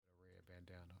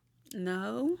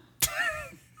No.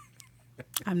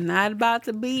 I'm not about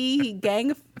to be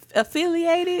gang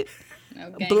affiliated,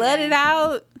 No blooded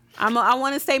out. I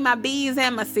want to say my B's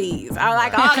and my C's. I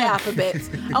like all the alphabets.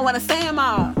 I want to say them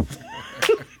all.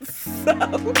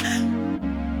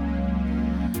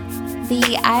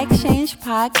 The I Exchange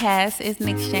podcast is an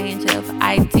exchange of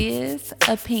ideas,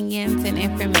 opinions, and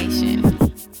information.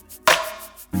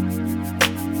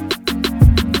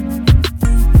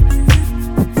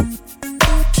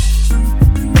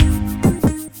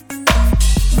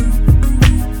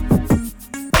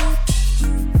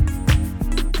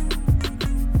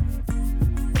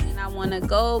 And I want to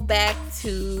go back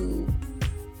to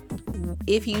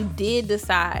if you did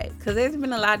decide, because there's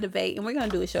been a lot of debate, and we're going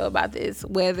to do a show about this,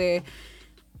 whether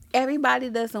everybody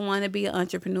doesn't want to be an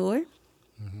entrepreneur.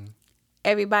 Mm-hmm.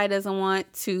 Everybody doesn't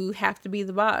want to have to be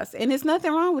the boss. And there's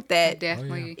nothing wrong with that.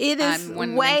 Definitely. It is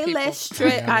way less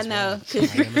stress. I know.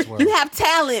 You have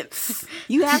talents.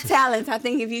 You have talents. I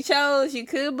think if you chose, you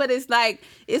could, but it's like,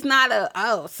 it's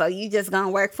not so you just going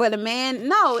to work for the man.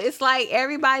 No, it's like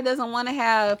everybody doesn't want to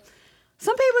have.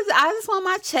 Some people, I just want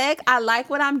my check. I like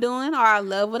what I'm doing, or I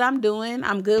love what I'm doing.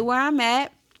 I'm good where I'm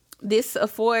at. This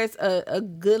affords a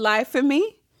good life for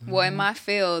me. Well, in my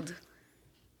field,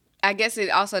 I guess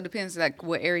it also depends like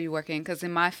what area you work in. Because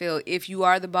in my field, if you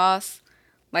are the boss,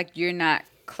 like you're not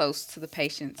close to the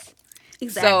patients.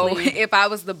 Exactly. So if I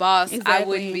was the boss, I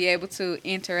wouldn't be able to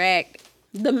interact.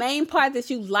 The main part that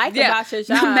you like about your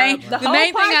job, the main whole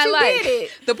thing part I you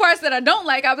did. the parts that I don't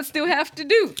like, I would still have to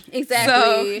do.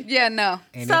 Exactly. So yeah, no.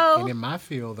 And in my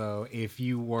field, though, if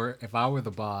I were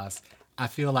the boss, I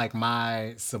feel like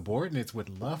my subordinates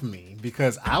would love me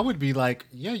because I would be like,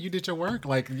 yeah, you did your work.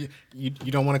 Like, you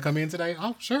don't want to come in today?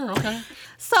 Oh, sure, okay.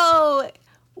 So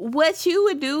what you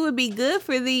would do would be good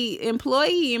for the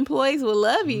employee. Employees will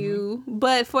love you.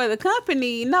 But for the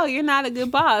company, no, you're not a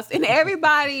good boss. And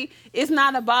everybody is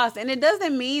not a boss. And it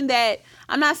doesn't mean that,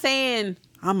 I'm not saying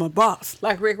I'm a boss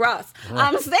like Rick Ross. Right.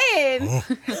 I'm saying,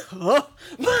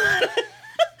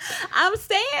 I'm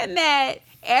saying that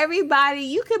everybody,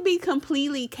 you could be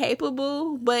completely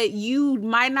capable, but you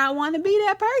might not want to be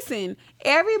that person.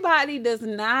 Everybody does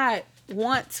not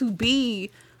want to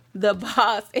be the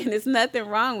boss, and there's nothing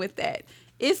wrong with that.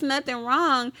 It's nothing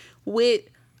wrong with,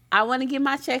 I want to get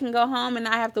my check and go home and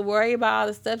not have to worry about all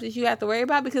the stuff that you have to worry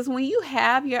about, because when you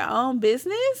have your own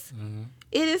business,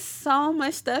 it is so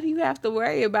much stuff you have to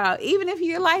worry about. Even if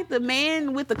you're like the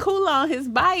man with the cooler on his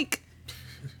bike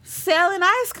selling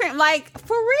ice cream, like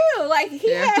for real, like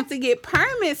he had to get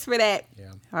permits for that,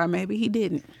 or maybe he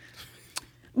didn't,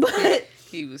 but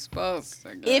he was supposed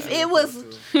to. If it was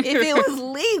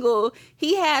legal,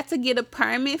 he had to get a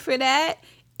permit for that.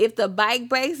 If the bike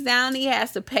breaks down, he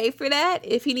has to pay for that.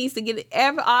 If he needs to get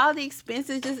all the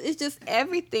expenses, it's just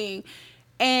everything.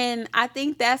 And I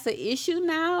think that's an issue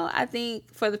now. I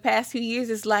think for the past few years,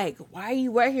 it's like, why are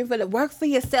you working work for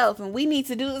yourself? And we need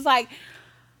to do this. Like,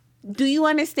 do you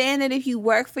understand that if you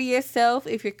work for yourself,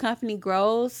 if your company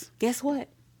grows, guess what?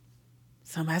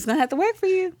 Somebody's going to have to work for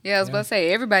you. Yeah, I was about to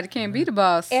say, everybody can't be the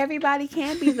boss. Everybody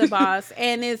can't be the boss.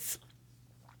 And it's,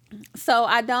 so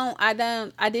I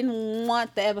didn't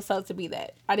want the episode to be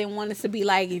that. I didn't want it to be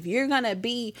like, if you're going to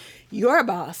be your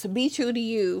boss, be true to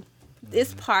you.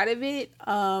 It's part of it.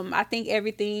 I think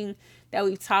everything that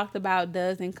we've talked about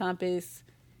does encompass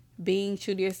being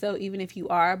true to yourself, even if you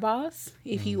are a boss,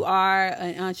 if you are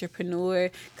an entrepreneur.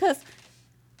 Because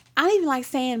I don't even like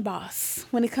saying boss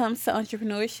when it comes to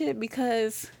entrepreneurship,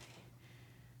 because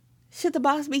should the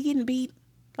boss be getting beat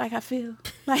like I feel?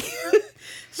 Like,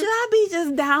 should I be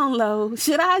just down low?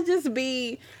 Should I just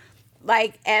be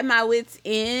like at my wit's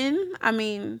end? I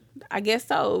mean, I guess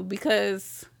so,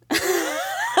 because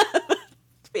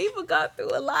people go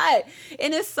through a lot,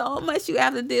 and it's so much you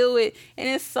have to deal with, and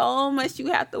it's so much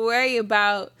you have to worry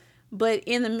about. But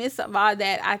in the midst of all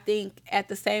that, I think at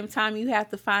the same time, you have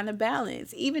to find a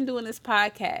balance. Even doing this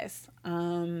podcast,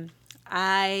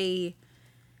 I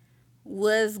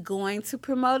was going to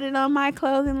promote it on my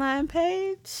clothing line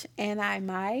page, and I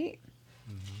might.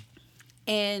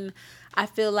 And I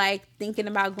feel like thinking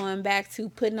about going back to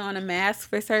putting on a mask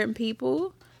for certain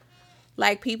people.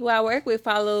 Like, people I work with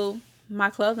follow my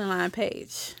clothing line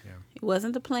page. Yeah. It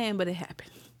wasn't the plan, but it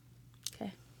happened.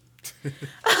 Okay.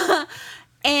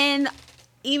 And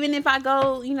even if I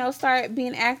go, start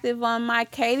being active on my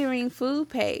catering food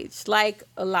page, like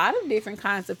a lot of different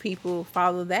kinds of people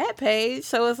follow that page.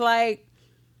 So it's like,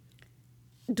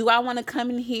 do I want to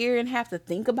come in here and have to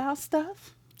think about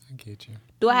stuff? I get you.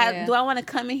 Do I want to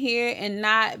come in here and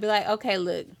not be like, okay,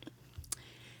 look,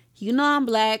 I'm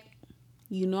black.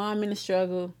 You know I'm in a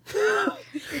struggle.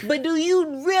 But do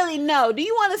you really know? Do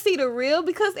you want to see the real?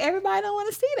 Because everybody don't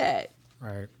want to see that.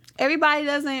 Right. Everybody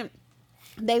doesn't.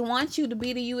 They want you to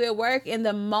be the you at work. And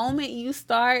the moment you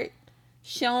start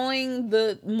showing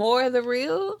the more of the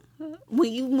real,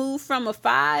 when you move from a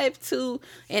 5 to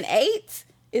an 8,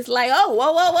 it's like, oh,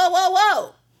 whoa, whoa, whoa, whoa,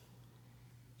 whoa.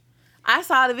 I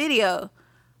saw the video.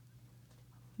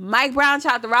 Mike Brown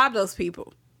tried to rob those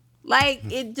people. Like,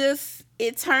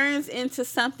 it turns into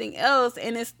something else.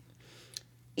 And it's,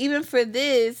 even for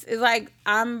this, it's like,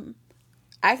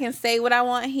 I can say what I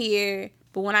want here,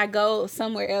 but when I go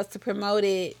somewhere else to promote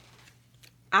it,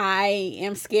 I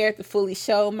am scared to fully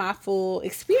show my full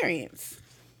experience.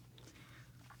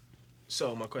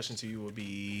 So my question to you would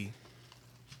be,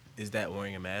 is that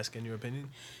wearing a mask in your opinion?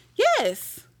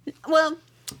 Yes. Well,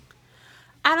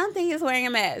 I don't think it's wearing a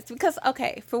mask because,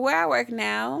 okay, for where I work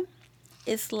now,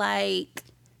 it's like,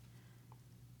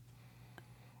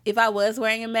 if I was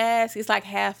wearing a mask, it's like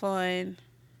half on.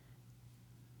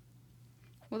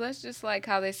 Well, that's just like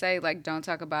how they say, like, don't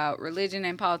talk about religion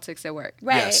and politics at work.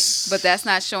 Right. Yes. But that's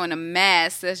not showing a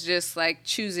mask. That's just like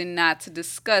choosing not to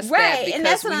discuss Right. that because And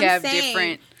that's what we I'm have saying.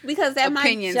 different Because at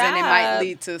opinions my job, and it might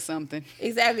lead to something.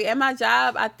 Exactly. At my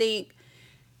job, I think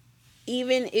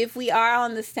even if we are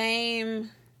on the same,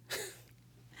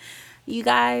 you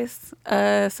guys,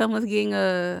 someone's getting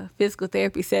a physical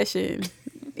therapy session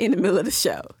in the middle of the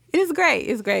show. It's great.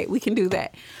 It's great. We can do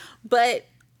that. But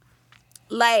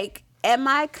like at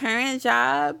my current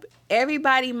job,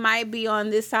 everybody might be on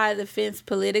this side of the fence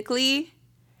politically,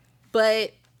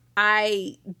 but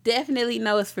I definitely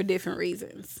know it's for different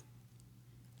reasons.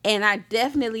 And I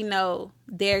definitely know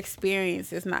their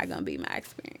experience is not going to be my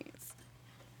experience.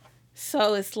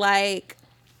 So it's like,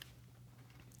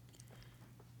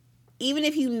 even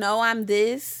if you know I'm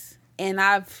this, and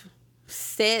I've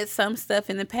said some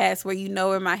stuff in the past where you know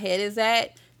where my head is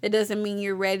at, that doesn't mean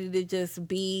you're ready to just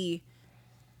be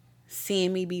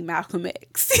seeing me be Malcolm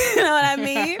X. You know what I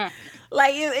mean?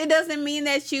 Like, it doesn't mean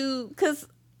that you,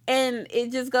 and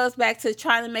it just goes back to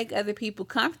trying to make other people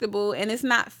comfortable, and it's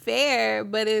not fair,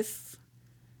 but it's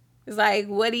like,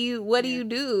 what do you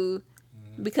do?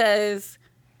 Because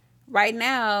right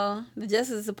now, the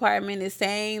Justice Department is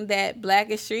saying that black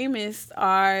extremists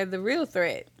are the real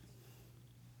threat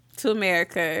to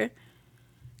America.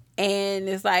 And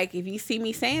it's like, if you see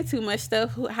me saying too much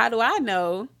stuff, how do I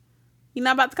know? You're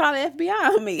not about to call the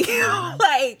FBI on me.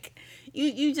 Like,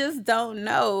 you just don't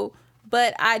know.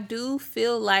 But I do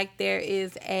feel like there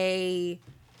is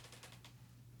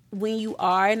when you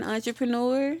are an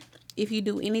entrepreneur, if you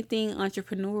do anything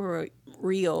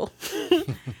entrepreneurial,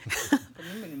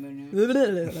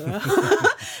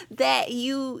 that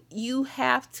you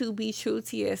have to be true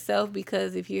to yourself,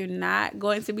 because if you're not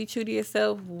going to be true to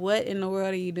yourself, what in the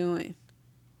world are you doing?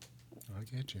 I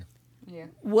get you. Yeah.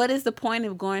 What is the point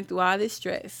of going through all this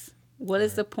stress? What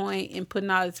is the point in putting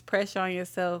all this pressure on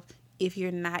yourself if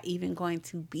you're not even going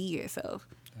to be yourself?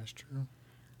 That's true.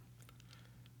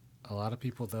 A lot of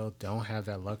people, though, don't have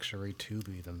that luxury to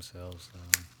be themselves.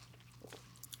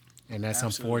 And that's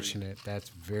Absolutely. unfortunate. That's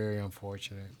very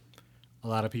unfortunate. A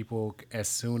lot of people, as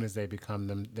soon as they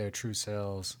become their true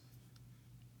selves,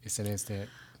 it's an instant.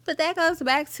 But that goes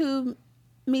back to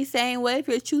me saying, what if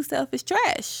your true self is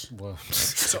trash? Well,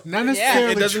 not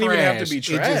necessarily it doesn't trash. even have to be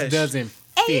trash. It just doesn't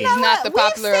And fit. you know Not what? the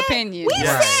popular opinion. We've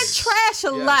Right. said trash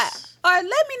a lot. Or let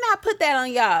me not put that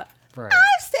on y'all. Right.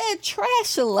 I've said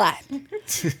trash a lot. And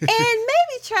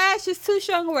maybe trash is too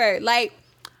strong a word. Like,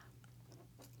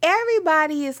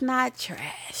 everybody is not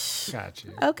trash. Got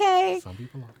you. Okay? Some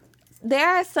people are. There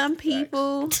are some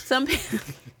people, some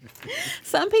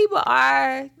people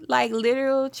are like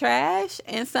literal trash,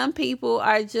 and some people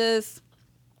are just,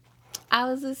 I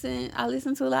listen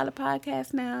to a lot of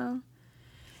podcasts now.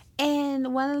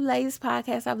 And one of the latest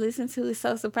podcasts I've listened to is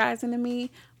so surprising to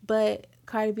me, but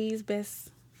Cardi B's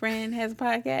best friend has a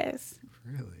podcast.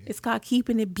 Really? It's called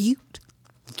Keeping It Butte.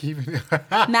 Keeping it.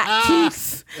 Not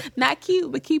cute. Not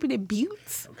cute, but Keeping It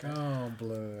Butte. Oh,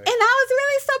 blood. And I was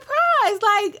really surprised.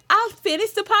 Like, I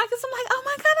finished the podcast. I'm like, oh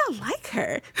my God, I like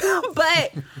her.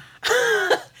 But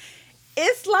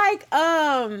it's like,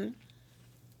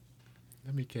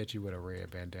 Let me catch you with a red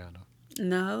bandana.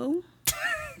 no.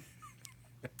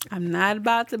 I'm not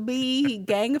about to be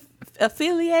gang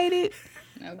affiliated,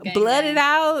 No gang blooded gang.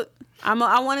 out.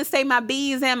 I want to say my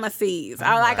B's and my C's.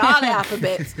 I like all the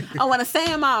alphabets. I want to say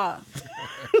them all.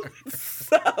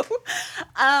 So,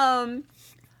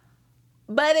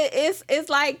 but it's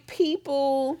like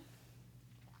people.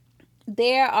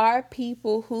 There are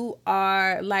people who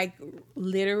are like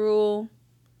literal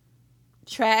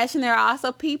trash, and there are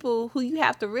also people who you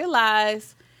have to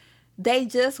realize they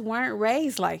just weren't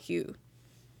raised like you.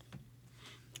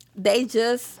 They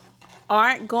just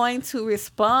aren't going to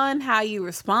respond how you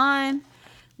respond.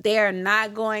 They're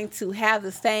not going to have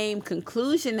the same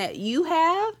conclusion that you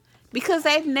have because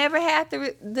they've never had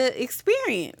the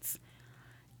experience.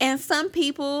 And some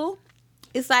people,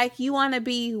 it's like you want to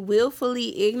be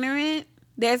willfully ignorant.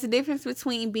 There's a difference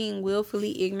between being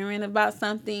willfully ignorant about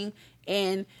something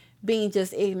and being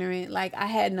just ignorant. Like, I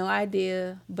had no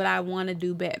idea, but I want to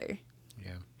do better.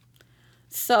 Yeah.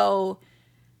 So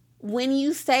when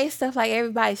you say stuff like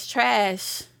everybody's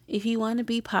trash, if you want to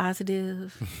be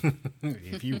positive,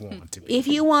 If you want to be. if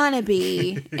you want to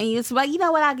be, and you're like, you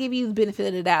know what, I'll give you the benefit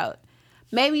of the doubt.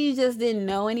 Maybe you just didn't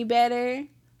know any better,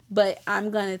 but I'm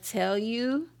going to tell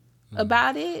you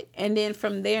about it. And then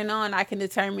from there on, I can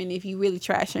determine if you really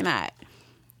trash or not.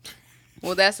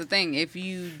 Well, that's the thing. If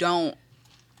you don't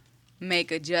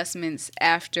make adjustments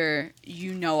after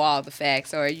you know all the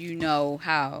facts or you know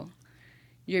how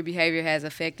your behavior has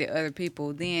affected other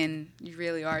people, then you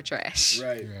really are trash.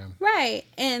 Right. Yeah. Right.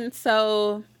 And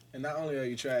so And not only are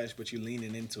you trash, but you're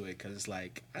leaning into it because it's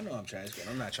like, I know I'm trash, but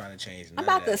I'm not trying to change. I'm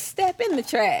about to step in the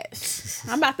trash.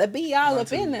 I'm about to be all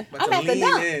up in the. I'm at the lean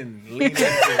dump. Lean into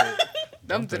it.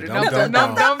 Dum dum Dum, dum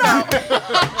dum, dum dum.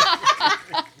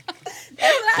 That's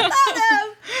what I thought of.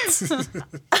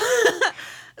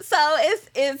 So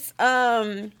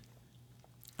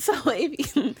so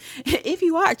if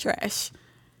you are trash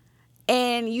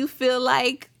and you feel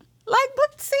like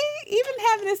but see, even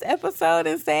having this episode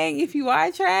and saying if you are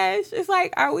trash, it's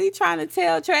like, are we trying to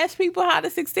tell trash people how to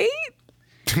succeed?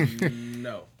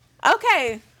 No.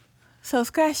 Okay, so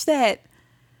scratch that.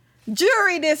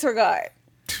 Jury disregard.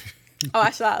 Oh, I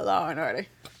shot Law and Order.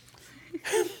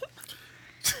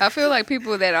 I feel like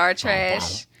people that are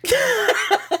trash,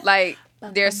 like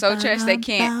they're so trash they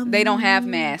don't have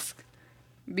masks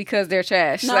because they're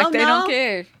trash. No, like they no. don't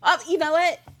care. You know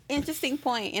what? Interesting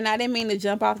point. And I didn't mean to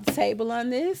jump off the table on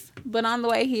this, but on the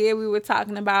way here, we were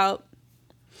talking about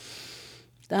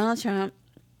Donald Trump,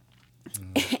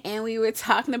 and we were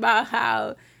talking about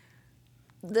how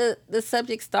the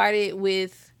subject started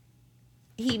with,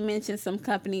 he mentioned some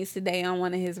companies today on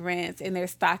one of his rants, and their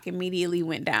stock immediately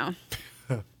went down.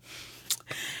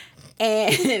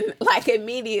 And like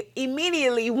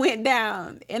immediately went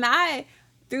down. And I,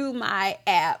 through my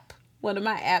app, one of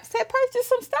my apps, had purchased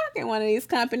some stock in one of these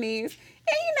companies.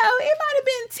 And it might have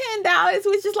been $10,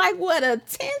 which is like what, a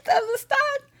tenth of the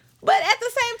stock? But at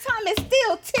the same time, it's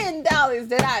still $10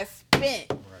 that I spent.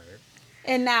 Right.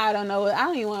 And now I don't know. I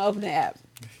don't even want to open the app.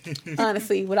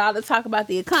 Honestly, with all the talk about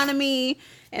the economy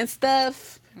and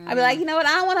stuff, I'd be like, you know what?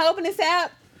 I don't want to open this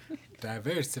app.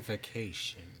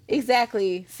 Diversification.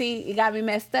 Exactly. See, it got me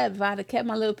messed up. If I'd have kept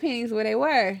my little pennies where they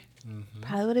were,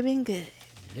 probably would have been good.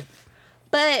 Yep.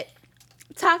 But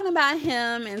talking about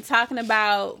him and talking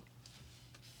about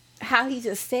how he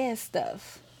just says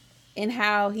stuff and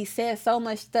how he says so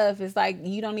much stuff, it's like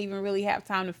you don't even really have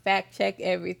time to fact check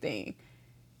everything.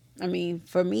 I mean,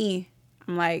 for me,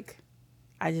 I'm like,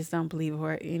 I just don't believe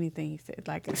anything he said.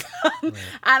 Like,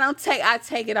 I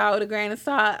take it all with a grain of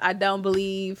salt. I don't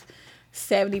believe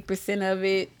 70% of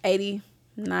it, 80,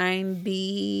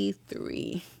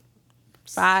 93,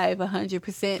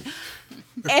 100%.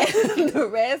 And the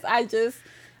rest, I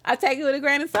take it with a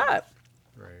grain of salt.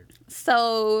 Right.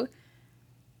 So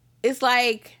it's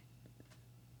like,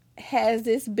 has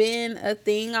this been a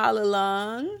thing all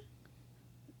along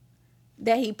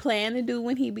that he planned to do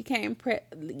when he became,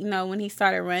 when he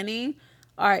started running?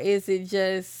 Or is it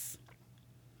just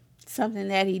something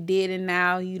that he did and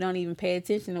now you don't even pay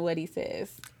attention to what he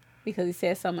says because he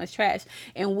says so much trash?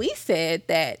 And we said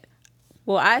that,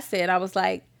 I was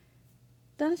like,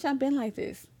 Donald Trump been like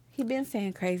this. He been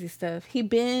saying crazy stuff. He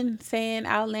been saying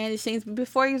outlandish things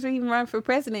before he was even running for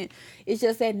president. It's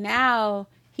just that now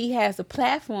he has a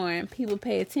platform. People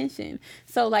pay attention.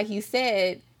 So like you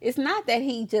said, it's not that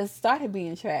he just started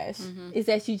being trash. It's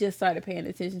that you just started paying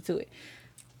attention to it.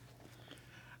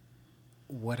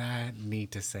 What I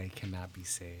need to say cannot be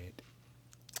said.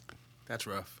 That's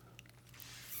rough.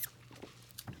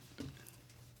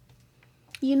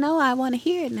 I want to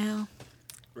hear it now.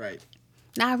 Right.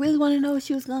 Now I really want to know what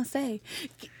she was going to say.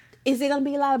 Is there going to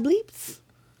be a lot of bleeps?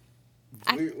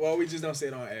 We just don't say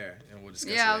it on air, and we'll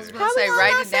discuss it Yeah, I was later. going to say, How we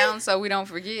write gonna it down so we don't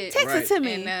forget. Text Right. it to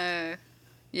me. And,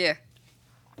 yeah.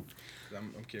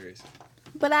 I'm curious.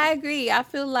 But I agree. I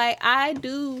feel like I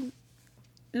do,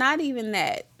 not even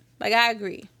that. Like, I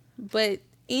agree. But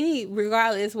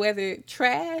regardless, whether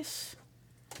trash,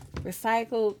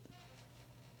 recycled,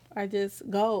 are just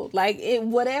gold. Like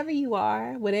whatever you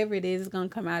are, whatever it is gonna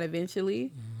come out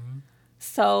eventually.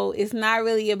 So it's not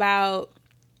really about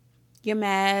your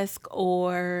mask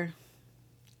or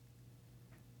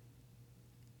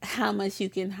how much you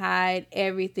can hide.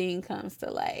 Everything comes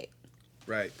to light.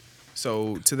 Right.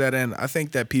 So to that end, I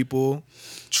think that people,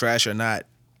 trash or not,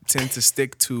 tend to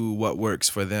stick to what works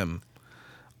for them.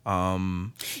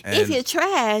 And If you're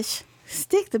trash,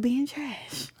 stick to being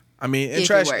trash. I mean, If it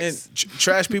trash works.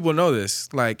 trash people know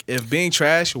this. Like, if being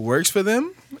trash works for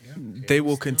them, they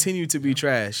will continue to be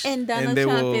trash, And Donald they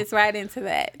Trump will, fits right into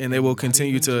that. and they will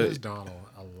continue Not even to. just Donald.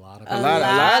 A lot of A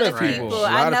lot of people. people. A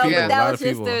I lot of know, people. but A that lot was of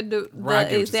just people. the Right, I get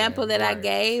what you're example saying. that I Right.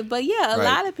 gave. But yeah, a Right.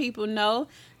 lot of people know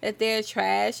that they're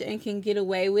trash and can get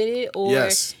away with it, or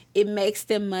Yes. it makes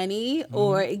them money,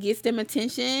 or it gets them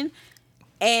attention.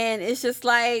 And it's just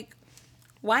like,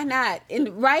 why not? And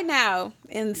right now,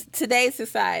 in today's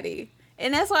society.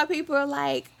 And that's why people are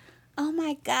like, oh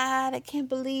my God, I can't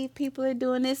believe people are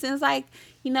doing this. And it's like,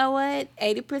 you know what?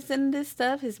 80% of this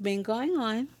stuff has been going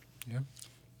on. Yeah.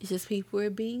 It's just people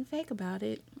are being fake about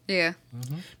it. Yeah.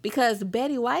 Because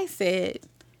Betty White said,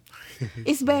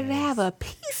 it's better to have a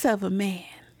piece of a man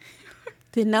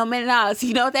than no man at all. So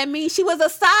you know what that means? She was a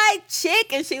side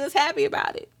chick and she was happy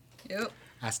about it. Yep.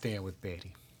 I stand with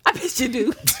Betty. I bet you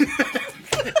do.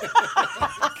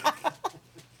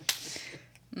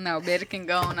 No, better can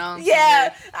go on.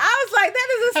 Yeah. I was like, that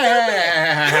is a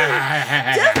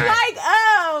stupid. Just like,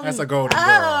 That's a golden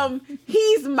girl.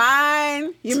 he's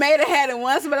mine. You may have had it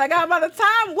once, but I got him all the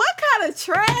time. What kind of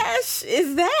trash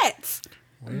is that?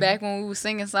 Back when we were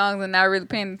singing songs and not really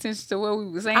paying attention to what we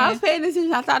were saying. I was paying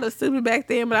attention. I thought it was stupid back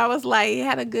then, but I was like, it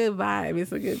had a good vibe.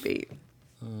 It's a good beat.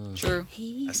 True.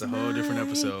 That's a whole different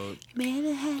episode. Man,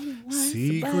 I had it once,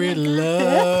 Secret but I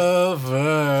got-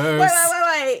 lovers.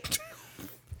 Wait.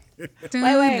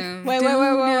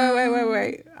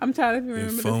 Wait. I'm trying to remember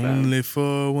If the song. only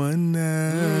for one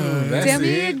night. That's Tell me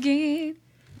it. again.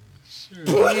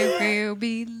 If we'll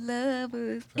be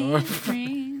lovers and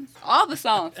friends. All the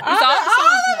songs. It's all the All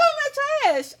songs. of them are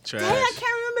trash. Trash. Dang, I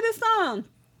can't remember the song.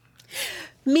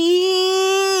 Me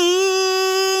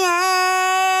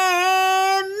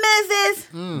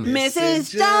and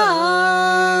Mrs.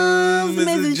 Jones.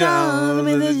 Mrs.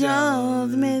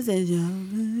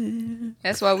 Jones.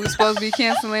 That's why we supposed to be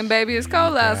canceling Baby It's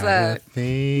Cold Outside.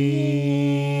 Thing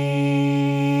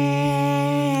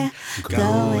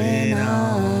Going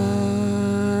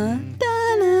on.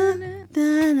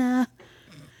 Da-na.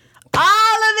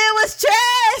 All of it was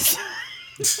trash.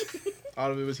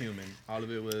 All of it was human. All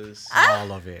of it was.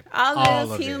 all of it. All of it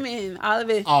was human. All of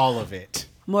it. All of it.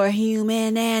 More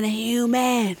human than a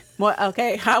human. More.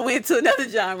 Okay, I went to another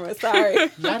genre. Sorry.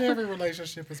 Not every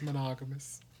relationship is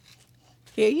monogamous.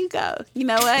 Here you go. You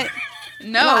know what?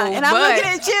 No, And I'm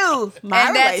looking at you. My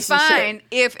and that's relationship. fine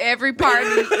if every party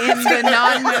in the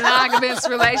non-monogamous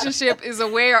relationship is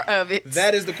aware of it.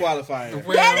 That is the qualifier.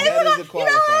 Well, That is That is the the you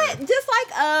know what? qualifier. Just like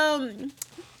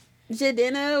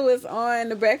Jadena was on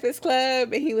the Breakfast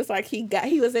Club and he was like he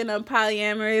was in a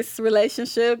polyamorous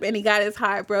relationship and he got his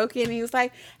heart broken. He was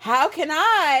like, how can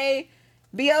I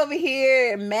be over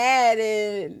here mad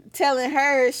and telling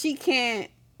her she can't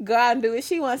go out and do what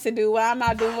she wants to do while I'm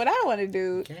not doing what I want to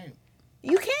do? Okay.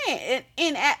 You can't.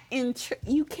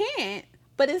 You can't.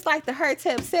 But it's like the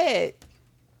Hertep said.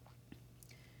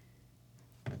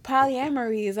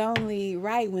 Polyamory is only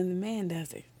right when the man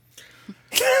does it.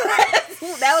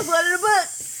 That was one of the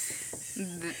books.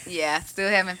 Yeah, still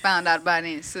haven't found out about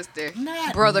any sister,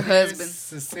 Not brother, husband.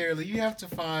 necessarily. You have to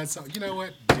find some. You know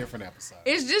what? Different episode.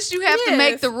 It's just you have to Yes.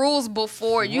 make the rules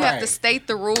before. You have to Right. state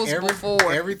the rules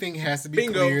before. Everything has to be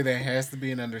Bingo. clear. There has to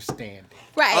be an understanding.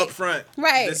 Right. Up front.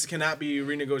 Right. This cannot be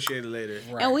renegotiated later.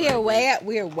 Right. And we are way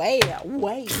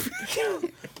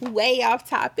off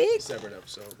topic. Separate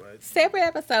episode, but Separate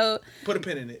episode. put a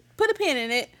pin in it. Put a pin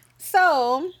in it.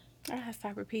 So I gotta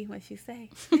stop repeating what she say.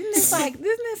 Isn't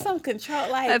it some control?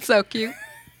 Like, That's so cute. is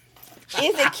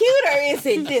it cute or is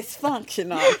it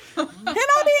dysfunctional? Can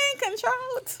I be in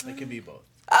control? It can be both.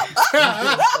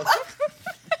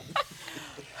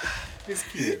 It's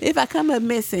cute. If I come up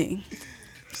missing,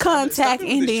 contact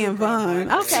doing this Indian true crime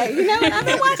Vaughn. Okay, you know what? I've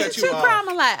been watching Cut you true off. crime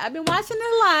a lot. I've been watching it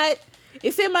a lot.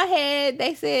 It's in my head.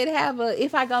 They said have a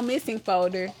if I go missing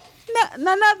folder.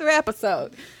 No, another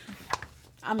episode.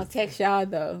 I'm gonna text y'all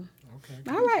though. Okay.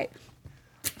 All right.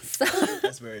 So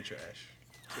That's very trash.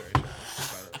 Very trash.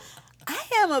 by the way. I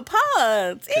am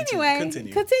appalled. Anyway,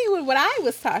 continue. continue with what I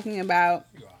was talking about.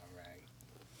 You all right?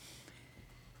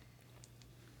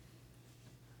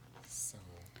 So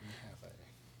we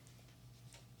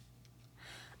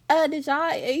have a. Did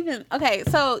y'all even? Okay,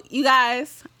 so you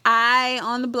guys, I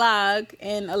on the blog,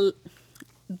 and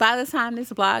by the time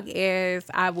this blog airs,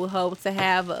 I will hope to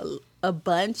have a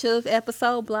bunch of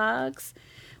episode blogs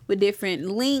with different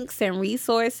links and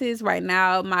resources. Right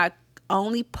now, my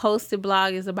only posted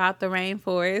blog is about the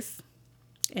rainforest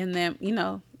and then,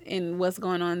 and what's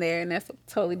going on there. And that's a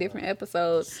totally different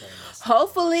episode.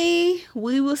 Hopefully,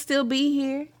 we will still be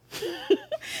here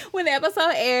when the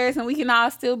episode airs and we can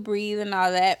all still breathe and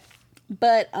all that.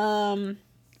 But I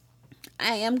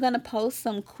am going to post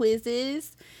some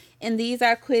quizzes. And these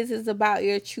are quizzes about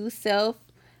your true self.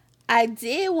 I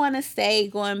did want to say,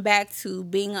 going back to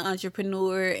being an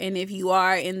entrepreneur, and if you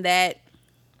are in that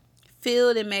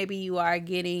field and maybe you are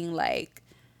getting like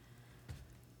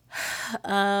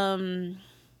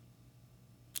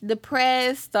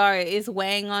depressed or it's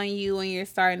weighing on you and you're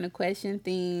starting to question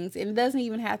things, and it doesn't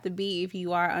even have to be if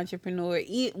you are an entrepreneur.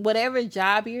 Whatever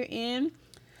job you're in,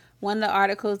 one of the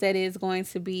articles that is going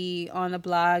to be on the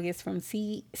blog is from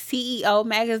CEO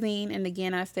Magazine. And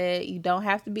again, I said you don't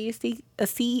have to be a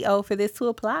CEO for this to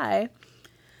apply.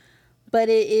 But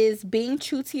it is being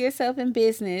true to yourself in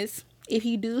business. If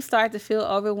you do start to feel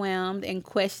overwhelmed and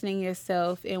questioning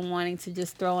yourself and wanting to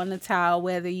just throw in the towel,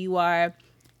 whether you are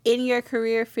in your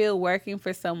career field working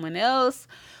for someone else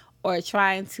or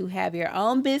trying to have your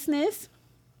own business,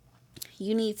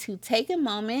 you need to take a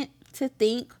moment to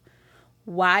think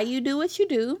why you do what you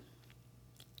do,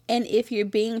 and if you're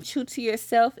being true to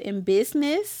yourself in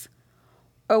business,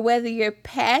 or whether your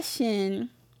passion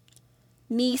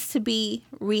needs to be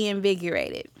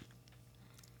reinvigorated.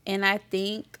 And I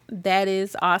think that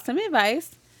is awesome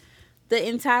advice. The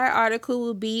entire article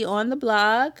will be on the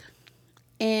blog.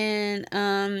 And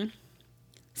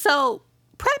so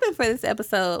prepping for this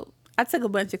episode, I took a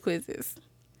bunch of quizzes.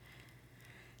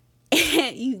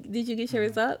 Did you get your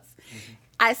results? Mm-hmm.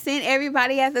 I sent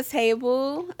everybody at the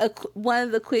table one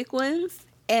of the quick ones.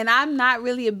 And I'm not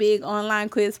really a big online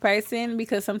quiz person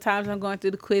because sometimes I'm going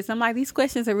through the quiz. I'm like, these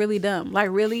questions are really dumb.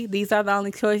 Like, really? These are the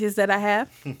only choices that I have?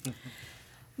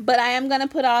 But I am going to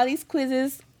put all these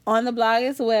quizzes on the blog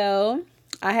as well.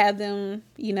 I have them,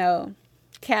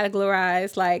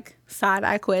 categorized like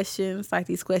side-eye questions. Like,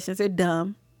 these questions are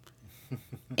dumb.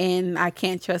 And I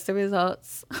can't trust the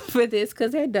results for this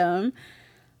because they're dumb.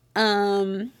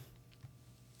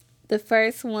 The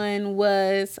first one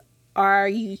was, are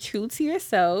you true to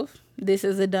yourself? This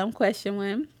is a dumb question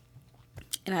one.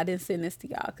 And I didn't send this to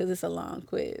y'all because it's a long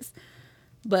quiz.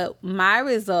 But my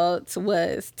results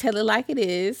was, tell it like it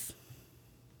is.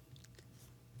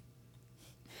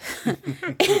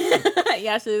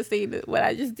 Y'all should have seen what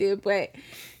I just did. But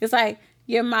it's like,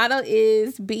 your motto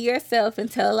is be yourself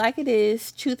and tell it like it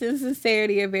is. Truth and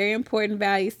sincerity are very important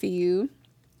values to you.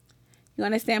 You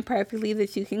understand perfectly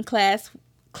that you can clash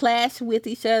with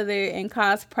each other and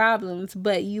cause problems,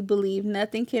 but you believe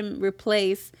nothing can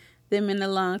replace them in the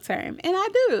long term. And I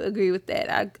do agree with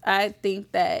that. I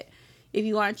think that if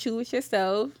you aren't true with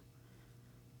yourself,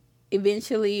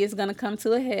 eventually it's going to come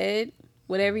to a head.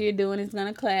 Whatever you're doing is going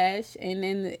to clash. And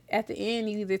then at the end,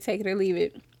 you either take it or leave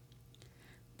it.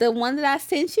 The one that I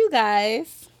sent you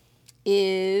guys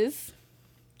is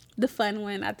the fun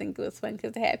one. I think it was fun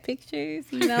because it had pictures.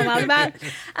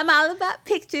 I'm all about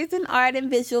pictures and art and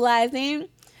visualizing.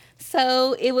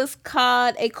 So it was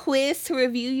called a quiz to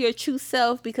review your true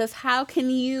self, because how can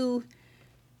you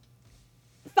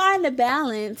find a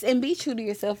balance and be true to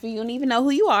yourself when you don't even know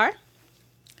who you are?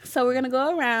 So we're gonna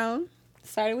go around,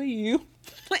 starting with you.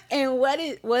 And what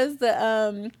did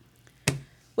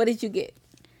you get?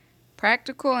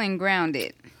 Practical and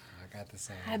grounded. I got the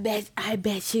same. I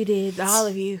bet you did, all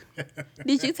of you.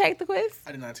 Did you take the quiz?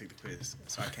 I did not take the quiz,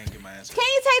 so I can't get my answer. Can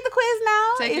you take the quiz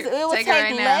now? It will take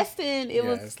right less than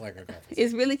it's like a couple.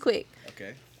 It's really quick.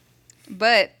 Okay.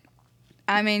 But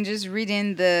I mean, just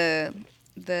reading the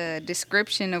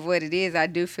description of what it is, I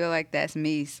do feel like that's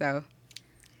me. So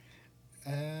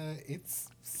It's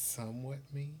somewhat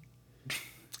me.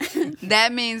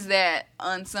 that means that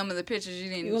on some of the pictures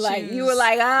you didn't choose. You were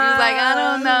like, I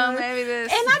don't know, maybe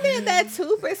this. And I did that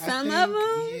too for some of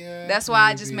them. Yeah, That's why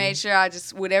I just made sure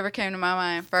whatever came to my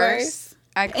mind first.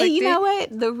 I clicked And you know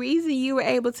what? The reason you were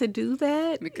able to do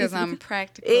that because is I'm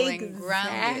practical and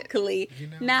grounded. Exactly.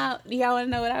 Now, do y'all want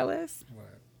to know what I was?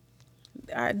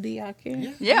 What? Do y'all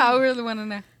care? Yeah, I really want to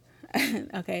know.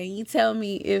 Okay, you tell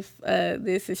me if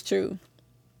this is true.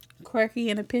 Quirky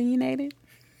and opinionated?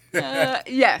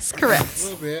 Yes, correct. A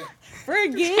little bit.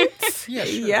 Forget. Yeah,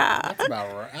 sure. Yeah. That's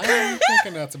about right. I'm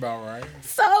thinking that's about right.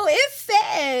 So it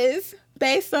says,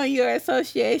 based on your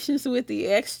associations with the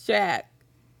abstract,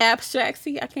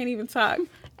 see, I can't even talk.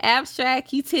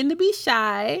 Abstract, you tend to be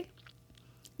shy.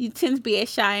 you tend to be a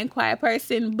shy and quiet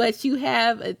person, but you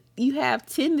have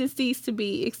tendencies to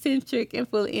be eccentric and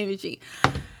full of energy.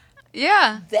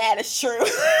 Yeah. That is true.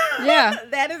 Yeah.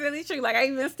 That is really true. Like I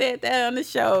even said that on the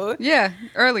show. Yeah.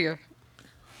 Earlier.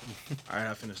 All right,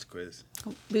 I finished the quiz.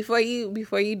 Before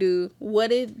you do, what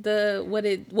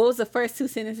was the first two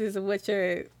sentences of what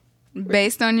your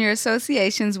Based on your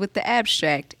associations with the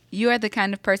abstract, you are the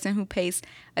kind of person who pays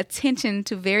attention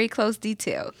to very close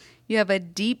detail. You have a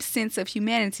deep sense of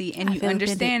humanity and you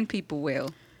understand people well.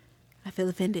 I feel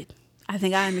offended. I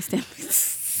think I understand.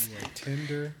 You are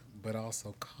tender, but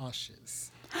also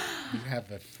cautious. You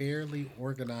have a fairly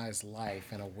organized life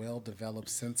and a well-developed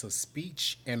sense of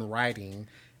speech and writing,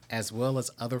 as well as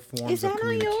other forms of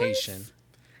communication.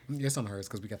 Yes, on hers,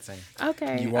 because we got the same.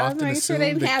 Okay. You I was often making sure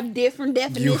they assume didn't have different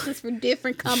definitions for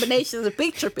different combinations of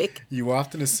picture pick. You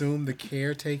often assume the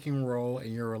caretaking role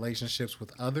in your relationships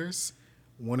with others.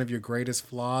 One of your greatest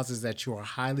flaws is that you are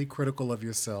highly critical of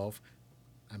yourself.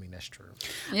 I mean, that's true.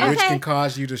 Yeah. Which Okay. can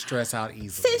cause you to stress out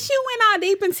easily. Since you went all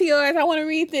deep into yours, I want to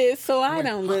read this so I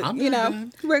don't look, I'm not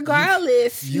done.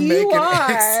 regardless, You make an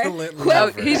are. excellent Oh,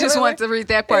 lover. he just wants to read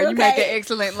that part. You make an Okay.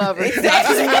 excellent lover. I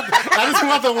just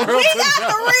want the world We to got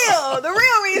know. the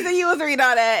real reason you was reading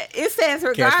all that. It says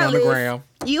Catch me on the regardless, gram.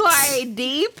 you are a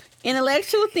deep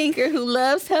intellectual thinker who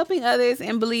loves helping others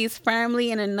and believes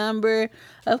firmly in a number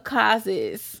of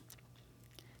causes.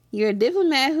 You're a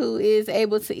diplomat who is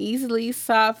able to easily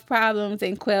solve problems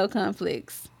and quell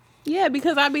conflicts. Yeah,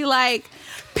 because I'd be like,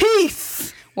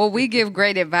 peace. Well, we give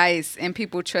great advice and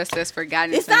people trust us for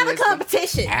guidance. It's not and a wisdom.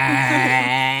 competition.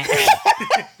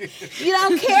 You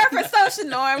don't care for social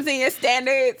norms and your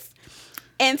standards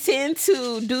and tend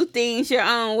to do things your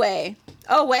own way.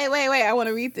 Oh, wait. I want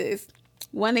to read this.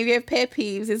 One of your pet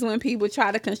peeves is when people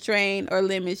try to constrain or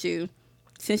limit you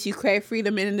since you crave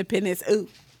freedom and independence. Ooh.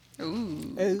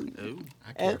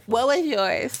 What was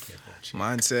yours?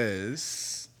 Mine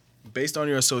says, based on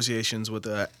your associations with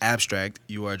the abstract,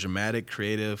 you are a dramatic,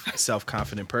 creative,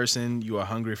 self-confident person. You are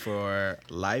hungry for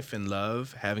life and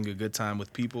love, having a good time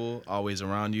with people, always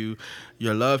around you.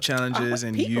 Your love challenges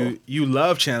and you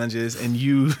love challenges and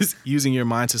using your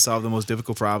mind to solve the most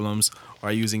difficult problems,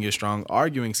 or using your strong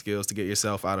arguing skills to get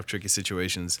yourself out of tricky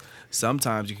situations.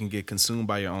 Sometimes you can get consumed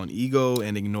by your own ego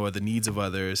and ignore the needs of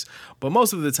others, but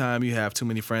most of the time you have too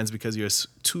many friends because you're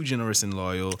too generous and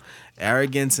loyal.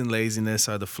 Arrogance and laziness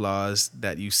are the flaws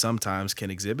that you sometimes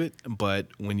can exhibit, but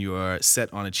when you are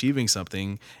set on achieving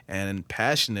something and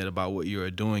passionate about what you are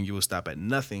doing, you will stop at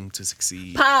nothing to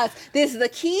succeed. Pause. This is the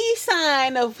key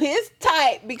sign of his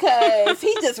type because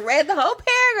he just read the whole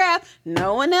paragraph.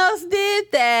 No one else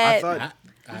did that. I thought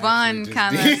Vaughn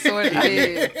kind of sort of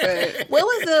did, but What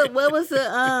was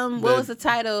the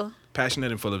title? passionate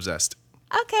and full of zest.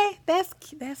 Okay, that's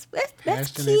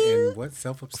Passionate cute. and what?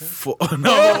 Self-obsessed?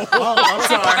 No. Oh, I'm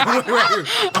sorry. Wait.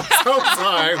 I'm so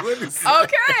sorry. What is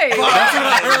okay.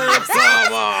 I'm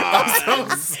so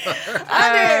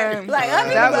sorry.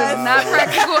 That was not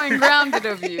practical and grounded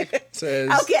of you. Says,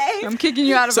 Okay. I'm kicking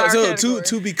you out of our category.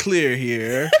 to be clear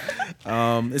here,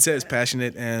 it says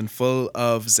passionate and full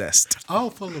of zest. Oh,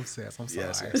 full of zest. I'm sorry.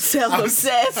 Yes.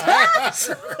 Self-obsessed.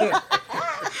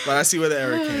 But I see where the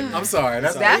error came in. I'm sorry.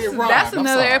 That's That's I'm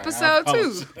another sorry. episode I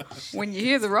too. When you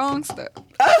hear the wrong stuff.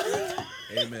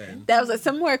 Amen. That was like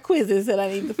some more quizzes that I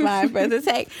need to find for us to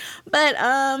take. But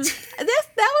that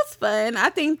was fun. I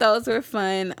think those were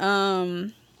fun.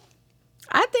 I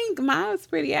think mine was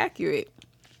pretty accurate.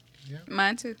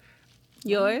 Mine too.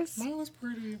 Yours? Mine was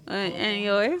pretty. And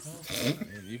yours?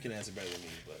 You can answer better than me,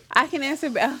 but I can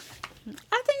answer.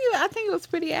 I think it was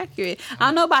pretty accurate. I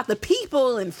don't know about the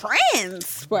people and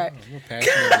friends, but I'm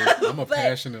a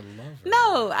passionate lover.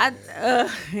 no,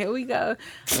 here we go.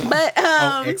 But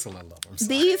Excellent lover. I'm sorry.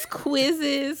 these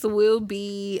quizzes will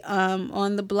be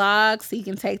on the blog, so you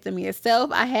can take them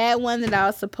yourself. I had one that I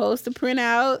was supposed to print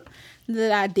out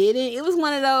that I didn't. It was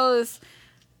one of those.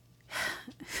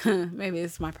 Maybe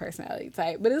it's my personality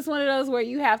type, but it's one of those where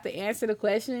you have to answer the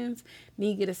questions, then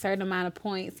you get a certain amount of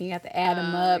points, and you have to add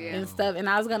them up and stuff. And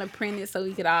I was gonna print it so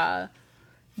we could all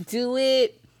do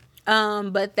it,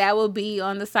 but that will be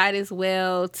on the site as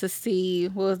well to see,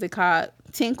 what was it called?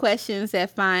 10 questions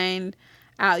that find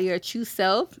out your true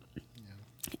self.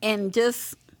 And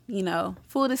just,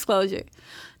 full disclosure,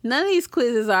 none of these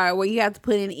quizzes are where you have to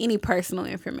put in any personal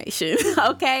information,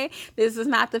 okay? This is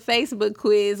not the Facebook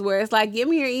quiz where it's like, give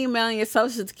me your email and your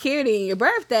social security and your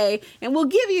birthday, and we'll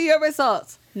give you your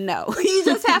results. No, you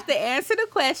just have to answer the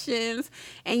questions,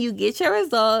 and you get your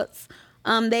results.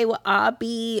 They will all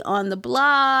be on the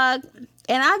blog,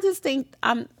 and I just think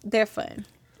they're fun.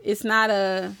 It's not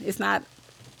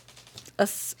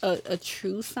a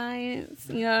true science.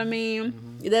 You know what I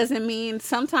mean? It doesn't mean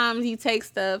sometimes you take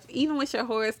stuff, even with your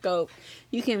horoscope,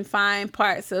 you can find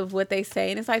parts of what they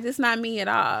say, and it's like, this is not me at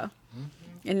all.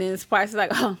 And then it's parts like,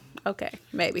 oh, okay,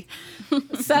 maybe.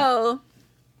 So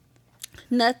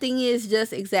nothing is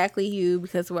just exactly you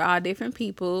because we're all different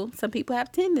people. Some people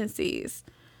have tendencies.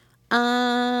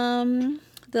 The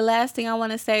last thing I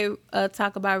want to say,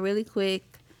 talk about really quick,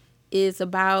 is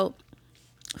about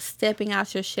stepping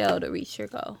out your shell to reach your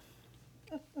goal.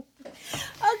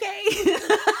 Okay.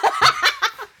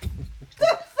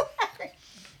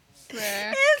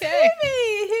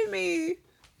 Hit me.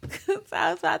 So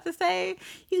I was about to say,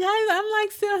 you guys, I'm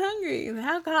like still hungry. The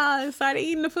alcohol and started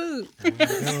eating the food.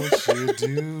 Don't you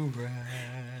do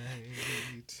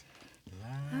right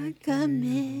Like a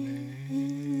man.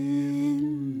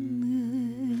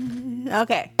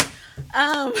 Okay.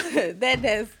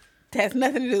 That's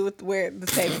nothing to do with where the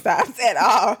tape stops at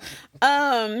all.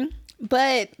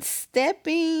 But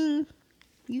stepping,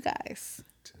 you guys,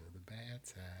 to the bad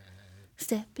side.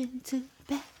 step into the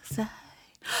bad side.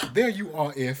 There you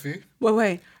are, Effie.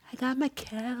 Wait. I got my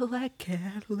Cadillac. Okay.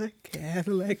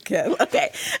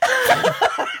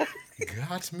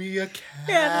 Got me a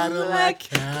Cadillac.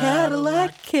 Got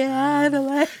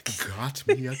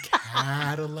me a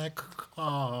Cadillac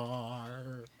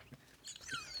car.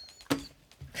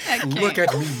 Look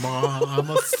at me, Mom. I'm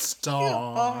a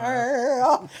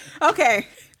star. Okay.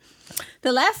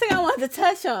 The last thing I wanted to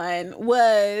touch on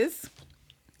was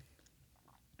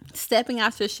stepping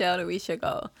out your shell to reach your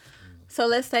goal. So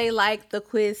let's say, like the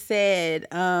quiz said,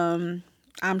 I'm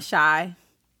shy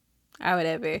or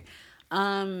whatever.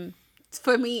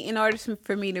 For me, in order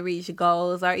for me to reach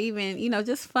goals or even,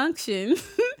 just function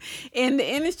in the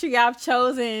industry I've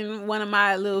chosen, one of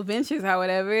my little ventures or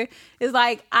whatever, is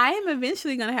like, I am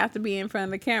eventually going to have to be in front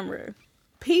of the camera.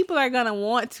 People are going to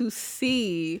want to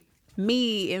see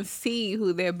me and see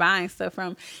who they're buying stuff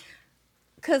from.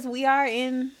 Because we are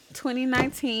in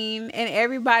 2019 and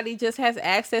everybody just has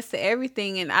access to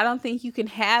everything. And I don't think you can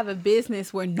have a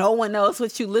business where no one knows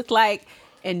what you look like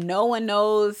and no one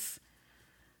knows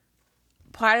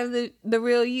part of the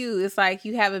real you. It's like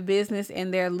you have a business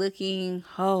and they're looking,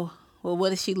 oh, well, what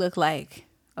does she look like?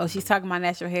 Oh, she's talking about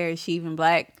natural hair. Is she even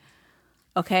black?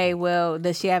 Okay, well,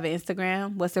 does she have an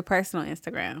Instagram? What's her personal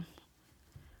Instagram?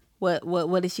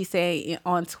 What did she say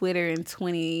on Twitter in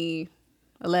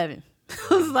 2011? It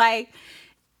was like,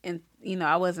 and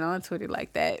I wasn't on Twitter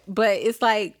like that, but it's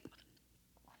like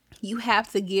you have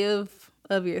to give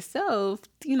of yourself,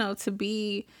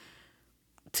 to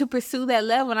pursue that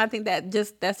level. And I think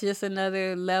that's just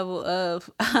another level of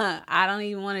I don't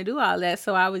even want to do all that,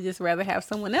 so I would just rather have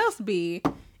someone else be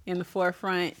in the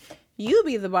forefront. You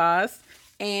be the boss,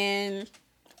 and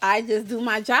I just do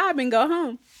my job and go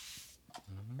home.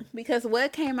 Because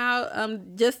what came out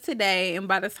just today, and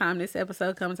by the time this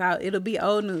episode comes out, it'll be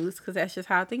old news because that's just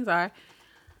how things are.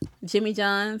 Jimmy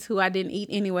John's, who I didn't eat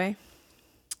anyway.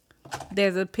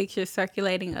 There's a picture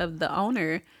circulating of the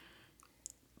owner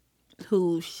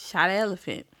who shot an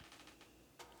elephant.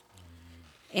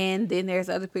 And then there's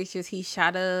other pictures. He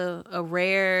shot a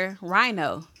rare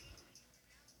rhino.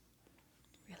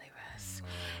 Really, Russ.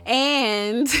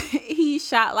 And he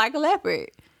shot like a leopard.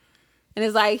 And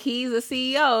it's like, he's a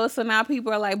CEO, so now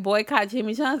people are like, boycott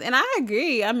Jimmy John's. And I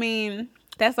agree. I mean,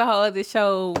 that's a whole other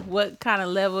show. What kind of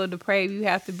level of depraved you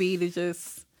have to be to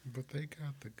just... But they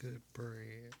got the good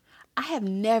bread. I have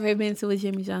never been to a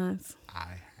Jimmy John's.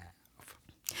 I have.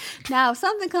 Now, if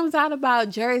something comes out about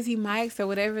Jersey Mike's or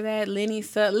whatever that, Lenny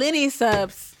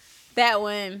Subs, that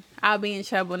one, I'll be in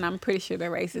trouble, and I'm pretty sure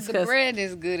they're racist. The bread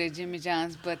is good at Jimmy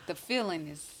John's, but the filling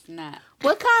is not.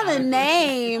 What kind of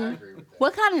name?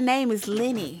 What kind of name is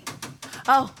Lenny?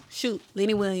 Oh, shoot,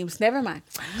 Lenny Williams. Never mind.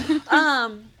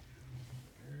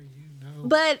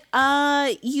 But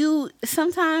you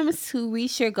sometimes to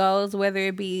reach your goals, whether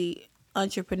it be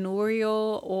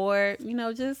entrepreneurial or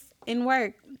just in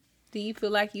work, do you feel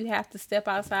like you have to step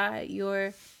outside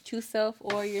your true self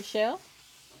or your shell?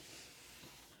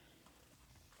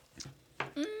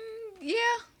 Yeah,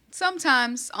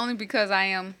 sometimes, only because I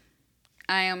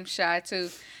am shy too,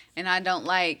 and I don't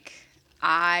like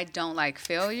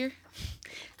failure.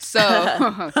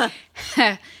 So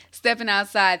stepping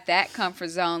outside that comfort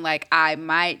zone, like, I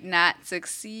might not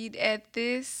succeed at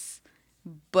this,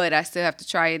 but I still have to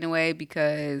try anyway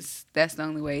because that's the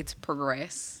only way to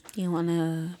progress. You want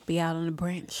to be out on the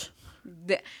branch.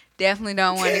 Definitely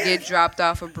don't want to get dropped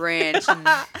off a branch. And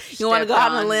you want to go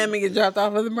out on a limb and get dropped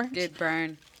off of the branch? Get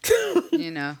burned.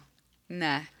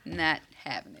 Nah, not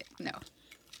having it. No.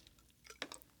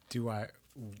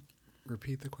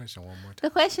 Repeat the question one more time. The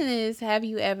question is, have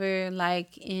you ever,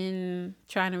 like, in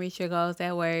trying to reach your goals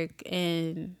at work,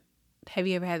 and have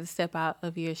you ever had to step out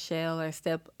of your shell or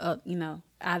step up,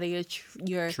 out of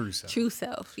your true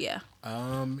self? Yeah.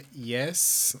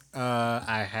 Yes,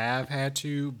 I have had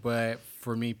to, but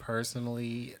for me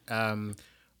personally,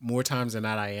 more times than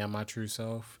not, I am my true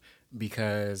self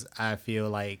because I feel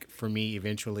like for me,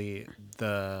 eventually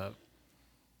the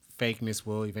fakeness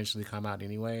will eventually come out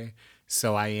anyway.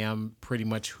 So I am pretty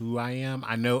much who I am.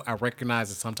 I recognize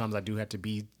that sometimes I do have to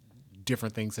be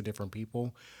different things to different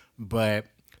people, but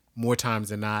more times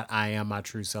than not, I am my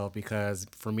true self because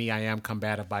for me, I am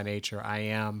combative by nature.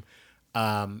 I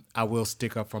will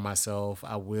stick up for myself.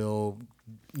 I will,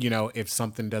 if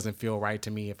something doesn't feel right to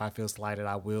me, if I feel slighted,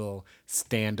 I will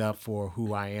stand up for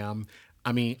who I am.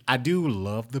 I mean, I do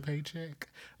love the paycheck,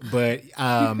 but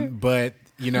I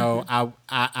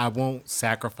won't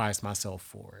sacrifice myself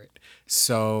for it.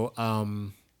 So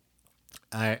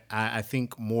I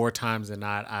think more times than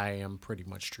not, I am pretty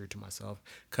much true to myself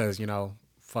because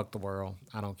fuck the world,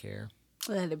 I don't care.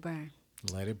 Let it burn.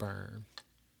 Let it burn.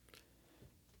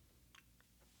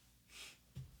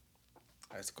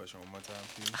 Ask the question one more time,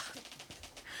 please.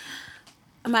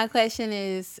 My question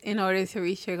is, in order to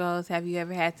reach your goals, have you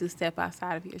ever had to step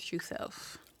outside of your true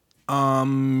self?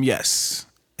 Yes.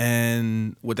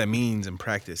 And what that means in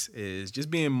practice is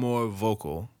just being more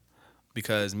vocal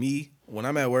because when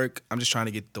I'm at work, I'm just trying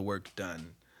to get the work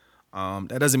done.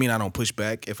 That doesn't mean I don't push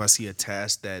back if I see a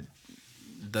task that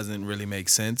doesn't really make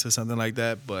sense or something like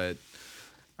that, but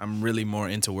I'm really more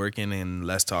into working and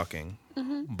less talking.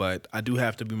 Mm-hmm. But I do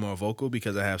have to be more vocal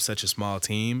because I have such a small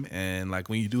team. And like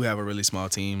when you do have a really small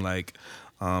team, like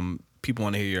people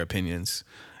want to hear your opinions.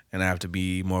 And I have to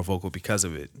be more vocal because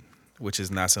of it, which is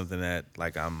not something that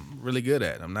like I'm really good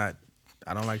at.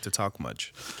 I don't like to talk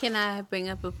much. Can I bring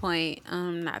up a point?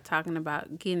 Not talking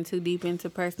about getting too deep into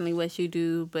personally what you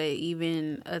do, but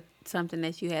even something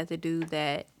that you had to do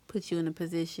that put you in a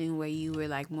position where you were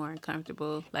like more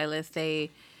uncomfortable. Like let's say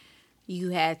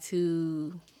you had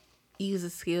to use a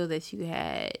skill that you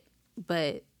had,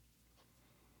 but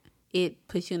it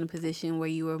put you in a position where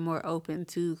you were more open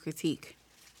to critique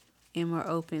and more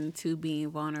open to being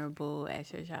vulnerable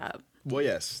at your job. Well,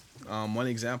 yes. One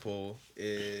example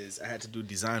is I had to do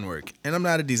design work, and I'm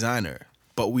not a designer,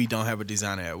 but we don't have a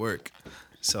designer at work.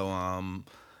 So,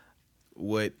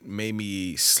 what made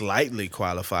me slightly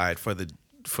qualified for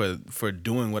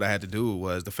doing what I had to do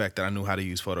was the fact that I knew how to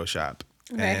use Photoshop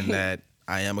and that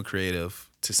I am a creative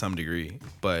to some degree.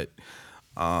 But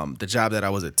the job that I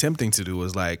was attempting to do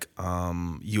was like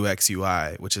UX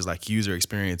UI, which is like user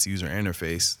experience, user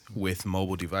interface with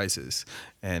mobile devices.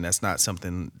 And that's not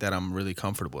something that I'm really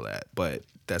comfortable at, but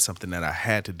that's something that I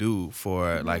had to do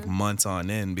for like months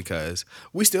on end because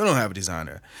we still don't have a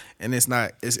designer. And it's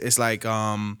like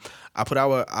I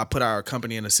put our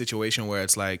company in a situation where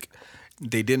it's like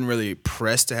they didn't really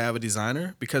press to have a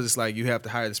designer because it's like you have to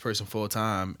hire this person full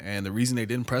time, and the reason they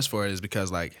didn't press for it is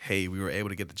because like, hey, we were able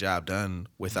to get the job done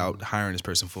without hiring this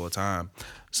person full time.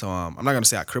 So I'm not gonna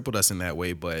say I crippled us in that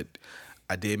way, but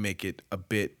I did make it a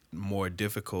bit more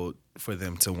difficult for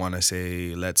them to want to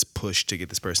say, let's push to get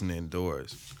this person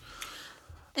indoors.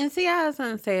 And see, I was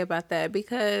gonna say about that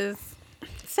because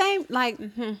same, like,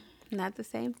 not the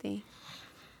same thing.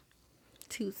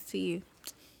 To you.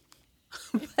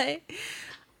 But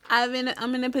I'm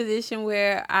in a position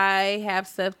where I have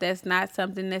stuff that's not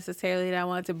something necessarily that I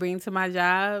want to bring to my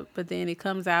job, but then it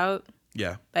comes out.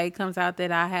 Yeah. Like it comes out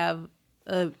that I have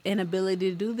an ability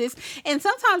to do this. And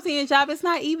sometimes in your job, it's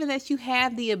not even that you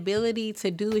have the ability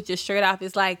to do it just straight off.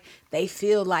 It's like they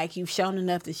feel like you've shown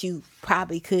enough that you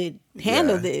probably could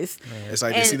handle this. It's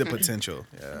like they see the potential.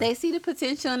 Yeah. They see the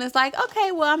potential and it's like,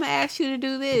 okay, well, I'm going to ask you to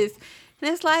do this. And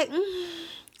it's like,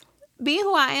 being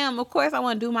who I am, of course, I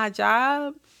want to do my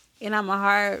job, and I'm a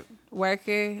hard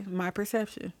worker, my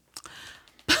perception.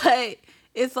 But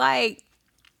it's like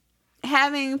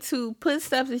having to put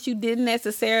stuff that you didn't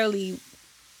necessarily,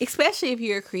 especially if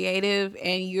you're creative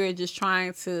and you're just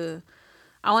trying to,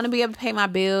 I want to be able to pay my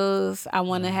bills, I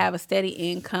want to have a steady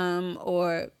income,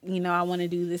 or, I want to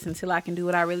do this until I can do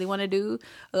what I really want to do.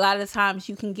 A lot of the times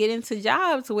you can get into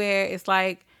jobs where it's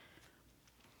like,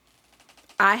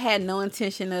 I had no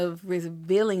intention of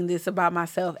revealing this about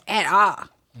myself at all.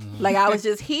 Like I was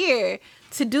just here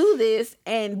to do this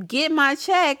and get my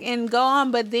check and go on.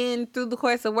 But then through the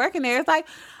course of working there, it's like,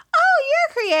 oh,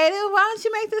 you're creative. Why don't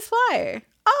you make this flyer?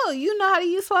 Oh, you know how to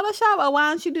use Photoshop. Oh,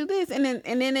 why don't you do this? And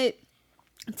then it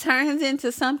turns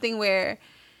into something where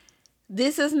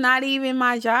this is not even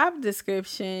my job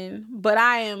description, but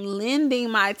I am lending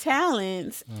my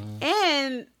talents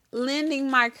and lending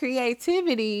my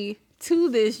creativity to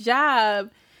this job,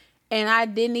 and I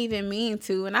didn't even mean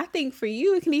to. And I think for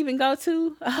you, it can even go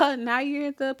to now you're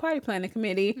at the party planning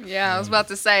committee. Yeah, I was about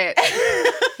to say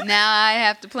it. Now I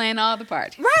have to plan all the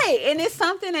parties. Right, and it's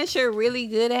something that you're really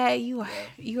good at. You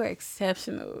are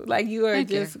exceptional. Like you are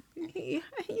You're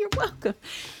welcome.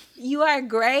 You are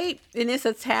great, and it's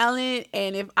a talent.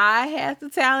 And if I had the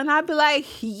talent, I'd be like,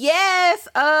 yes,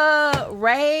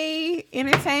 Ray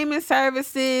Entertainment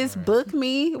Services, book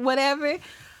me, whatever.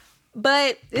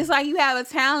 But it's like you have a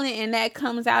talent, and that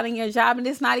comes out in your job, and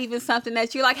it's not even something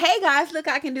that you're like, hey guys, look,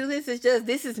 I can do this. It's just,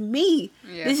 this is me.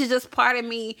 Yeah. This is just part of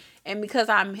me, and because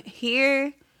I'm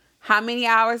here, how many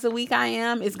hours a week I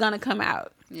am, it's gonna come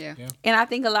out. Yeah. And I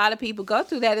think a lot of people go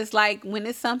through that. It's like when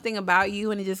it's something about you,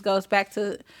 and it just goes back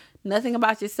to nothing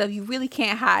about yourself, you really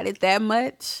can't hide it that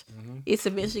much. It's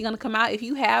eventually gonna come out. If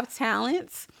you have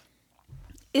talents,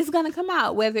 it's gonna come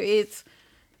out, whether it's,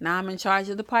 now I'm in charge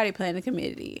of the party planning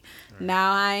committee. Right.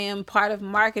 Now I am part of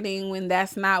marketing when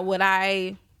that's not what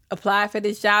I applied for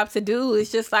this job to do.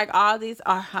 It's just like all these,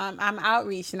 I'm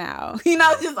outreach now.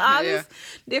 Just all this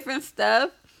different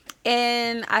stuff.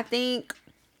 And I think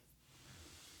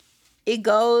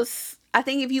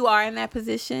if you are in that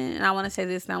position, and I want to say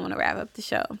this and I want to wrap up the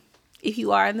show. If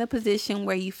you are in the position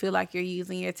where you feel like you're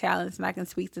using your talents, and I can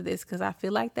speak to this because I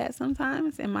feel like that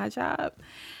sometimes in my job,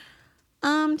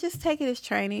 just take it as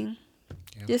training.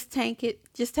 Yeah. Just take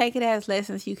it as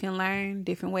lessons you can learn,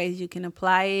 different ways you can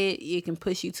apply it. It can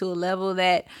push you to a level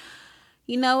that,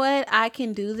 you know what, I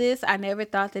can do this. I never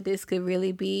thought that this could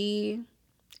really be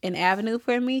an avenue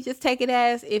for me. Just take it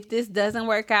as, if this doesn't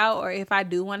work out, or if I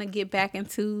do want to get back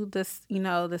into this,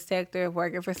 the sector of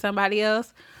working for somebody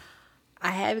else, I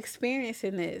have experience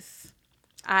in this.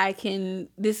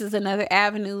 This is another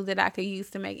avenue that I could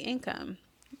use to make income.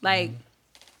 Like,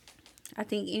 I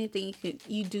think anything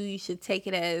you should take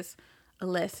it as a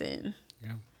lesson.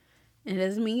 Yeah. And it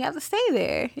doesn't mean you have to stay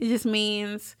there. It just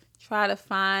means try to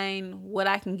find what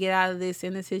I can get out of this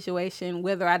in the situation,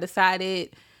 whether I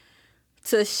decided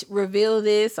to reveal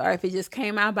this or if it just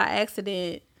came out by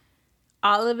accident.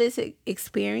 All of it's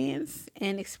experience,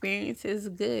 and experience is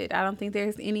good. I don't think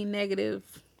there's any negative.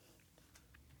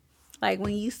 Like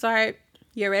when you start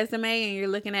your resume and you're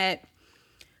looking at,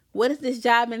 what does this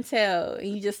job entail? And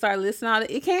you just start listing all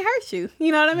it can't hurt you.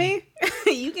 You know what I mean?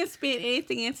 You can spin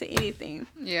anything into anything.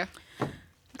 Yeah.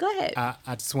 Go ahead.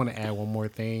 I just want to add one more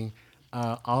thing.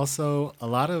 Also, a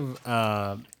lot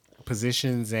of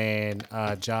positions and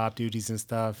job duties and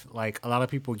stuff, like a lot of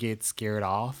people get scared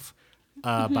off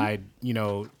by,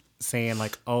 saying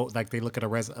like, oh, like they look at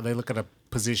a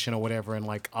position or whatever, and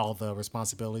like all the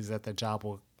responsibilities that the job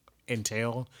will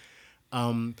entail.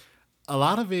 A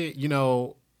lot of it,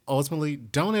 ultimately,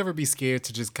 don't ever be scared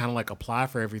to just kind of like apply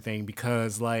for everything,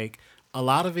 because like a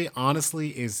lot of it honestly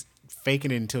is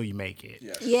faking it until you make it.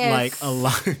 Yes. Like a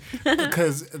lot,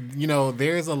 because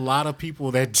there's a lot of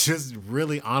people that just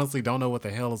really honestly don't know what the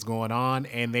hell is going on,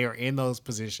 and they are in those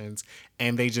positions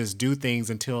and they just do things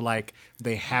until like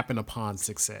they happen upon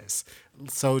success.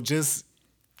 So just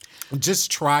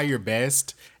try your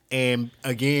best. And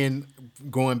again,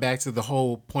 going back to the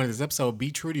whole point of this episode,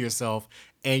 be true to yourself.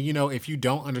 And, if you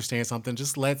don't understand something,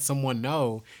 just let someone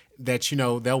know that,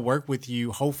 they'll work with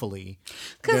you, hopefully.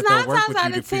 Because 9 times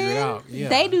out of 10,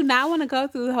 they do not want to go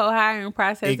through the whole hiring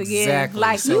process again.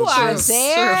 Like, so you are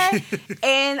there.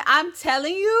 And I'm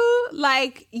telling you,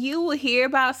 like, you will hear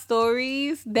about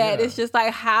stories that it's just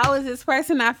like, how is this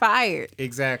person not fired?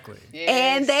 Exactly. Yes.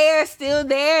 And they are still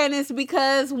there. And it's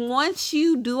because once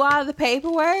you do all the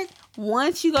paperwork,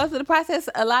 once you go through the process,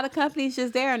 a lot of companies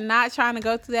just, they're not trying to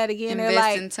go through that again. They're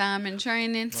like, time and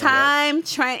training.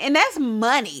 And that's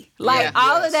money. Like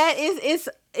all of that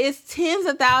is tens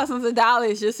of thousands of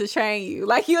dollars just to train you.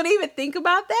 Like you don't even think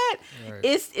about that. Right.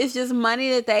 It's just money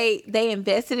that they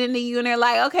invested into you, and they're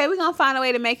like, okay, we're gonna find a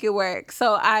way to make it work.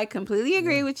 So I completely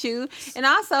agree with you. And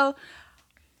also,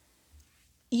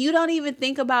 you don't even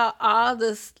think about all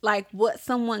this, like what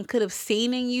someone could have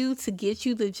seen in you to get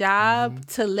you the job,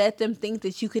 to let them think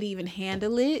that you could even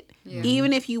handle it. Yeah.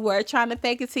 Even if you were trying to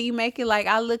fake it till you make it. Like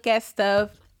I look at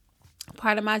stuff,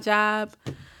 part of my job.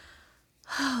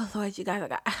 Oh Lord, you guys,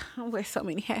 I wear so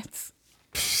many hats.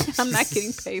 I'm not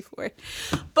getting paid for it.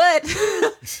 But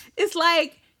it's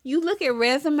like you look at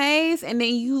resumes and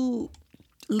then you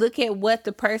look at what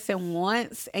the person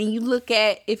wants, and you look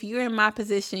at, if you're in my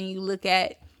position, you look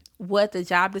at what the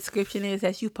job description is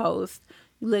that you post.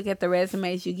 You look at the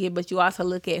resumes you get, but you also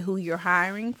look at who you're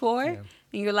hiring for. Yeah.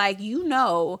 And you're like,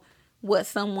 what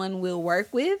someone will work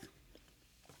with,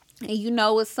 and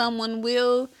what someone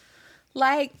will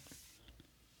like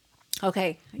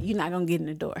Okay, you're not gonna get in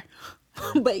the door.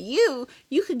 But you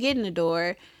could get in the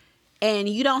door and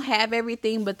you don't have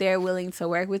everything, but they're willing to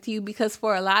work with you, because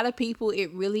for a lot of people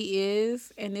it really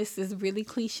is, and this is really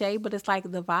cliche, but it's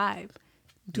like the vibe.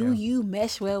 Do you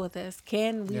mesh well with us?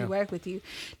 Can we work with you?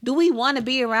 Do we want to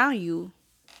be around you?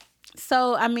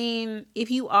 So, I mean, if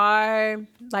you are,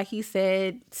 like he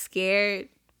said, scared,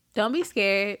 don't be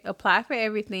scared. Apply for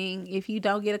everything. If you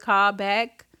don't get a call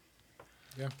back,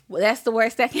 well, that's the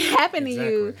worst that can happen to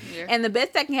you. Yeah. And the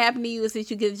best that can happen to you is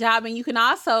that you get a job. And you can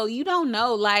also, you don't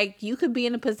know, like, you could be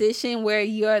in a position where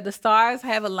the stars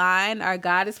have aligned, or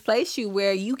God has placed you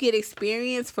where you get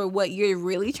experience for what you're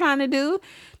really trying to do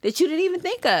that you didn't even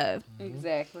think of.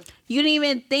 Exactly. You didn't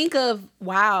even think of,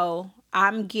 wow,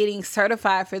 I'm getting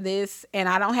certified for this and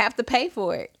I don't have to pay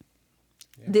for it.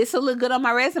 Yeah. This will look good on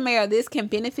my resume, or this can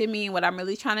benefit me in what I'm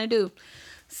really trying to do.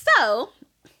 So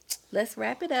let's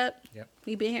wrap it up. Yep.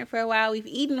 We've been here for a while. We've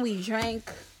eaten, we've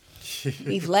drank,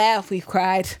 we've laughed, we've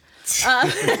cried. So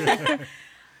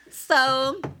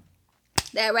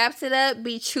that wraps it up.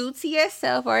 Be true to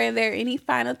yourself. Or are there any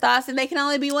final thoughts? And they can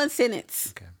only be one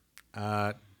sentence. Okay.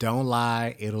 Don't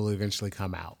lie. It'll eventually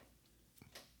come out.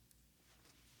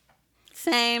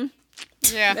 Same.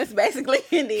 Yeah. That's basically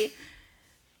it.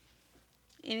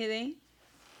 Anything?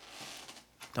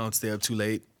 Don't stay up too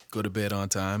late. Go to bed on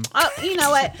time. Oh, you know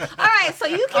what? All right, so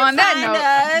you can On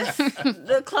that find us,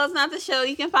 the closing out the show,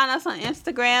 you can find us on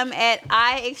Instagram at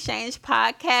iExchange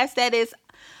Podcast. That is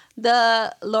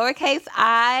the lowercase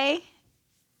I,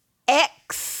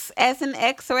 X as in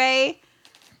X-ray,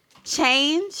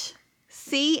 change,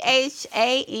 CHANGE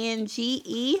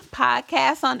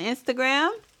podcast on Instagram.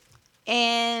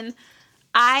 And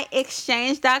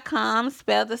iExchange.com,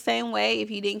 spelled the same way. If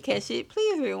you didn't catch it,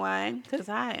 please rewind, because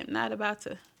I am not about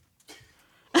to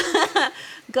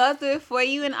go through it for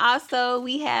you. And also,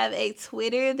 we have a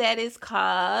Twitter that is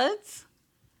called,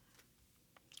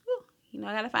 I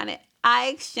gotta find it,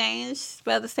 iExchange,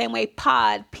 spelled the same way,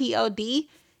 pod, Pod.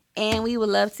 And we would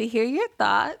love to hear your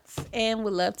thoughts, and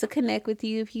would love to connect with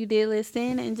you if you did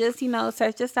listen, and just,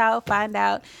 search us out, find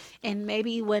out, and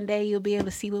maybe one day you'll be able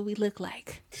to see what we look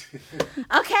like.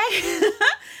 Okay?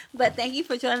 But thank you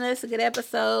for joining us. A good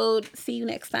episode. See you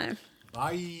next time.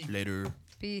 Bye. Later.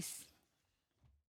 Peace.